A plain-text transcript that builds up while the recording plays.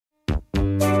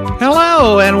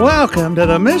and welcome to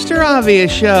the Mr.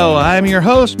 Obvious Show. I'm your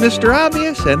host, Mr.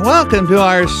 Obvious, and welcome to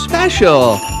our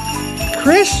special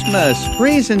Christmas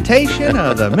presentation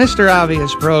of the Mr.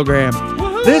 Obvious program.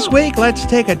 This week, let's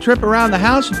take a trip around the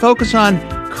house and focus on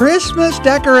Christmas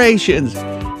decorations.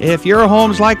 If your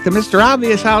home's like the Mr.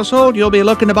 Obvious household, you'll be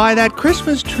looking to buy that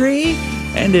Christmas tree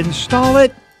and install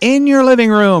it in your living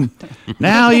room.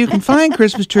 Now, you can find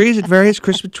Christmas trees at various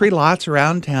Christmas tree lots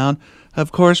around town.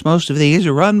 Of course, most of these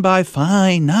are run by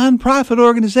fine, non-profit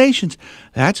organizations.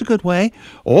 That's a good way.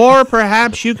 Or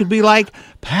perhaps you could be like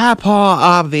Papa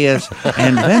Obvious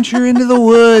and venture into the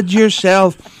woods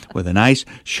yourself with a nice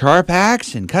sharp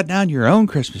axe and cut down your own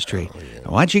Christmas tree.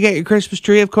 Now, once you get your Christmas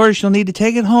tree, of course, you'll need to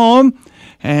take it home.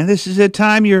 And this is the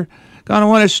time you're going to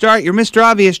want to start your Mr.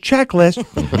 Obvious checklist.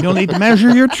 You'll need to measure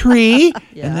your tree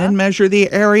and then measure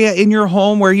the area in your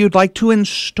home where you'd like to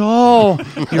install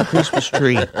your Christmas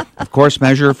tree. Of course,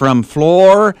 measure from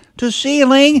floor to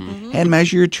ceiling and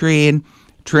measure your tree and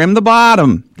trim the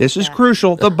bottom. This is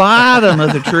crucial. The bottom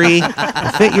of the tree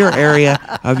to fit your area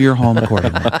of your home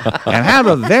accordingly. And have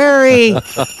a very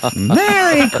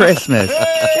Merry Christmas.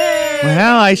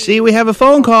 Well, I see we have a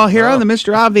phone call here on the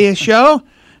Mr. Obvious Show.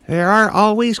 There are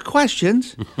always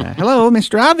questions. Hello,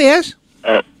 Mr. Obvious.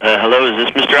 Hello, is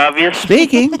this Mr. Obvious?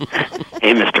 Speaking.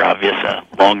 Hey, Mr. Obvious,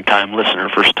 long-time listener,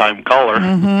 first-time caller.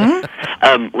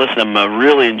 Listen, I'm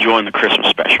really enjoying the Christmas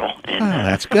special. And,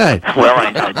 that's good. Well,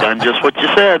 I've done just what you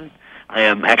said. I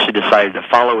actually decided to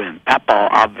follow in Papa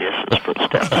Obvious's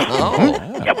footsteps.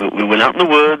 Yeah, we went out in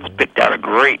the woods, picked out a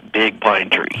great big pine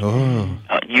tree.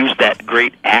 Used that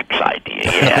great axe idea,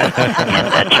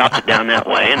 and chopped it down that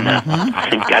way, and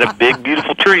we've got a big,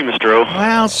 beautiful tree, Mr. O.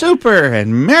 Well, super,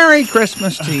 and Merry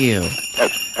Christmas to you.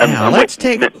 Now, let's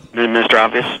take... Mr.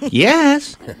 Obvious?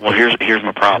 Yes? Well, here's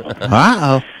my problem.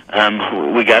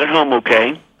 Uh-oh. We got it home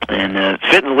okay, and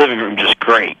fit in the living room just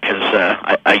great, because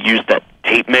I used that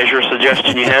tape measure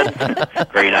suggestion you had.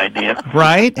 Great idea.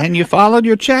 Right, and you followed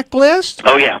your checklist?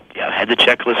 Oh, yeah, I had the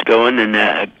checklist going, and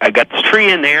I got this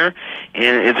tree in there,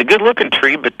 and it's a good-looking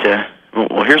tree, but,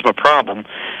 well, here's my problem.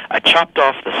 I chopped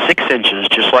off the 6 inches,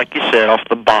 just like you said, off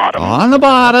the bottom. On the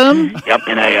bottom? Yep,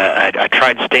 and I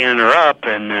tried standing her up,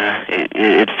 and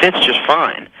it fits just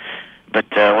fine. But,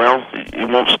 well, it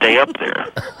won't stay up there.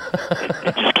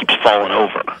 It just keeps falling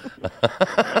over.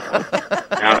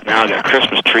 Now I got a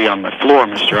Christmas tree on my floor,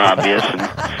 Mr. Obvious, and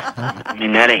I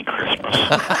mean, that ain't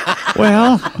Christmas.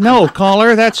 Well, no,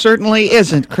 caller, that certainly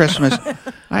isn't Christmas.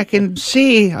 I can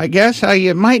see, I guess, how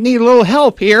you might need a little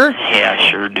help here. Yeah, I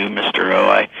sure do, Mr. O.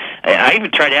 I even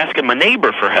tried asking my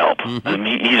neighbor for help.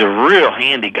 He's a real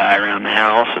handy guy around the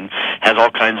house and has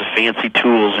all kinds of fancy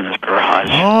tools in his garage.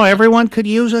 Oh, everyone could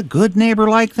use a good neighbor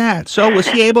like that. So was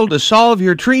he able to solve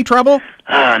your tree trouble?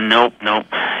 Nope.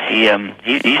 He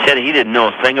said he didn't know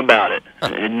a thing about it.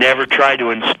 He never tried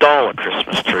to install a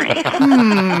Christmas tree.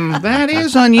 That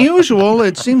is unusual.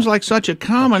 It seems like such a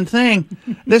common thing.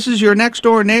 This is your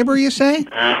next-door neighbor, you say?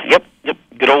 Yep.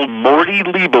 Good old Morty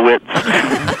Leibowitz.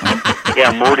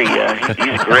 Yeah, Morty,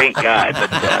 he's a great guy, but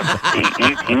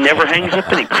he never hangs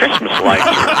up any Christmas lights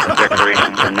or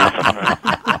decorations or nothing.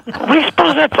 What do you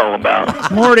suppose that's all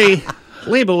about? Morty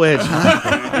Leibowitz,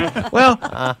 huh? Well,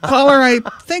 caller, I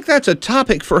think that's a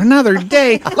topic for another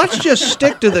day. Let's just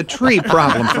stick to the tree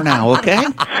problem for now, okay?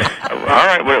 All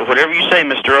right, whatever you say,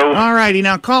 Mr. O. All righty.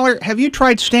 Now, caller, have you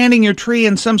tried standing your tree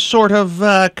in some sort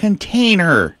of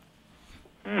container?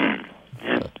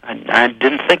 I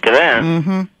didn't think of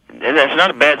that. That's not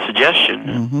a bad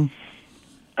suggestion.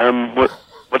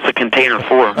 What's the container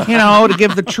for? You know, to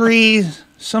give the tree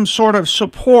some sort of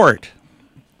support.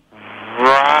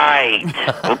 Right.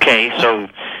 Okay, so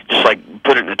just like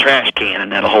put it in a trash can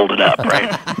and that'll hold it up,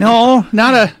 right? No,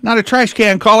 not a trash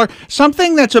can, caller.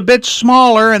 Something that's a bit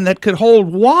smaller and that could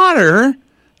hold water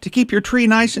to keep your tree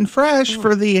nice and fresh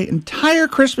for the entire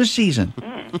Christmas season.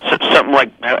 Something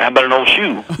like, how about an old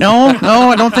shoe? No,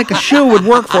 I don't think a shoe would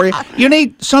work for you. You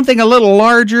need something a little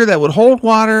larger that would hold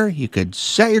water. You could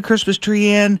set your Christmas tree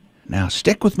in. Now,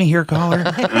 stick with me here, caller.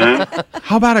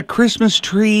 How about a Christmas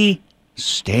tree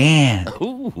stand?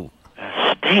 Ooh.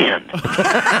 A stand?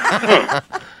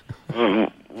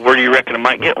 Where do you reckon I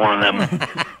might get one of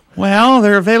them? Well,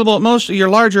 they're available at most of your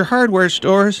larger hardware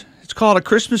stores. It's called a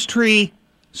Christmas tree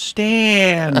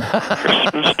stand.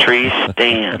 Christmas tree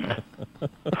stand.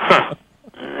 Huh.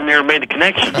 I never made the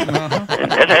connection.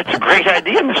 That's a great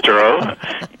idea, Mr. O.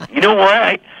 You know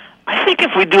what? I think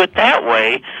if we do it that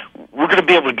way, we're going to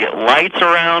be able to get lights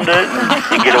around it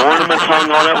and get ornaments hung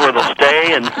on it where they'll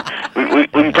stay, and we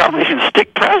can probably even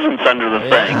stick presents under the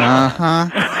thing.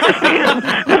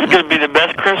 Yeah, this is going to be the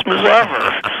best Christmas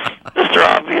ever. Mr.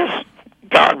 Obvious,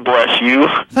 you.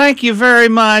 Thank you very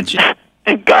much.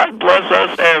 And God bless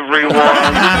us, everyone.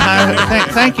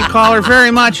 Thank you, caller,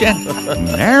 very much. And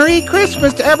Merry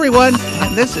Christmas to everyone.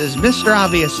 And this is Mr.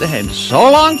 Obvious saying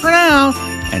so long for now.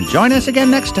 And join us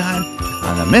again next time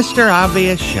on the Mr.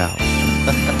 Obvious Show.